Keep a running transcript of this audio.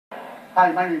Hi,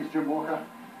 my name is Jim Walker.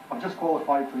 I've just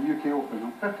qualified for the UK Open.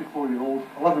 I'm 54-year-old,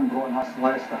 I live in Broughton, that's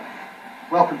Leicester.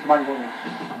 Welcome to my world.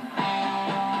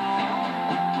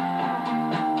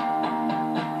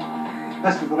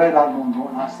 This is the Red Admiral in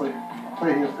Broughton, Astley. I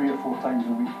play here 3 or 4 times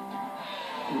a week.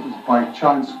 It was by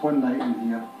chance one night in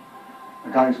here, a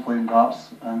guy was playing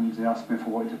darts and he asked me if I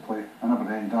wanted to play. I never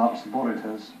had any darts, I borrowed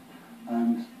his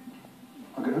and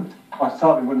I got hooked. I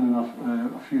started winning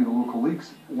a few of the local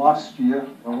leagues. Last year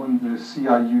I won the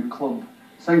CIU club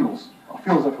singles. I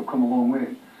feel as if I've come a long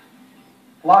way.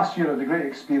 Last year I had a great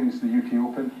experience in the UK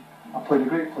Open. I played a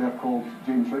great player called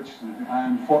James Richardson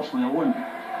and fortunately I won.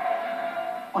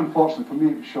 Unfortunately for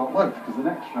me it was short-lived because the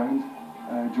next round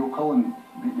Joe Cullen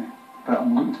beat me. But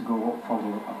I'm looking to go a lot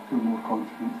further, I feel more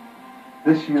confident.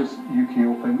 This year's UK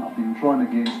Open I've been drawn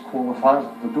against qualifiers.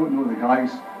 I don't know the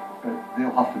guys, but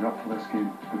they'll have to be up for this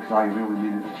game because I really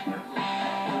need it this year.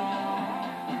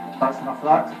 That's enough of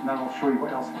that, now I'll show you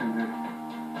what else I can do.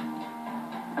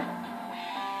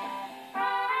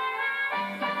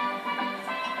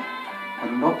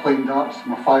 When I'm not playing darts,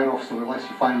 I'm a fire officer with the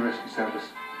Leicester Fire and Rescue Service.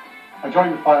 I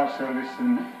joined the fire service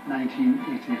in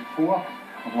 1984.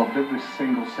 I've loved every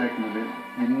single second of it.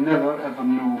 You never ever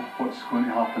know what's going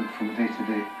to happen from day to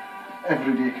day.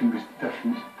 Every day can be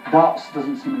different. Darts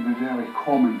doesn't seem to be very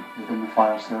common within the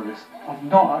fire service. I've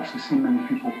not actually seen many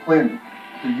people playing.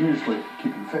 They're usually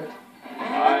keeping fit.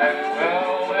 I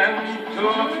fell into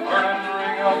a burning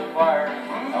ring of fire.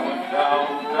 I went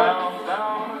down, down,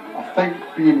 down. I think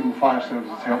being in the fire service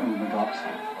has helped me with the darts.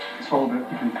 It's all about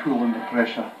keeping cool under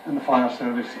pressure. In the fire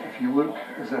service, if you look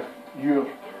as if you're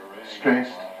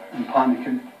stressed and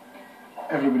panicking,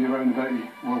 everybody around about you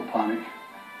will panic.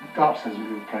 Darts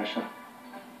isn't real pressure.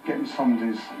 Getting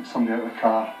somebody out of the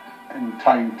car in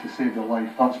time to save their life,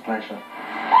 that's pressure.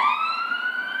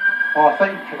 Well, I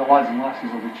think the lads and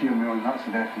lasses will be cheering me on, that's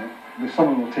a definite. There's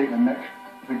someone who will take the nick.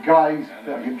 The guys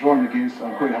that I get drawn against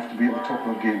are going to have to be at the top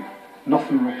of their game.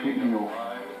 Nothing will put me off.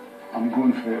 I'm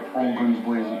going for it, all guns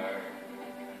blazing.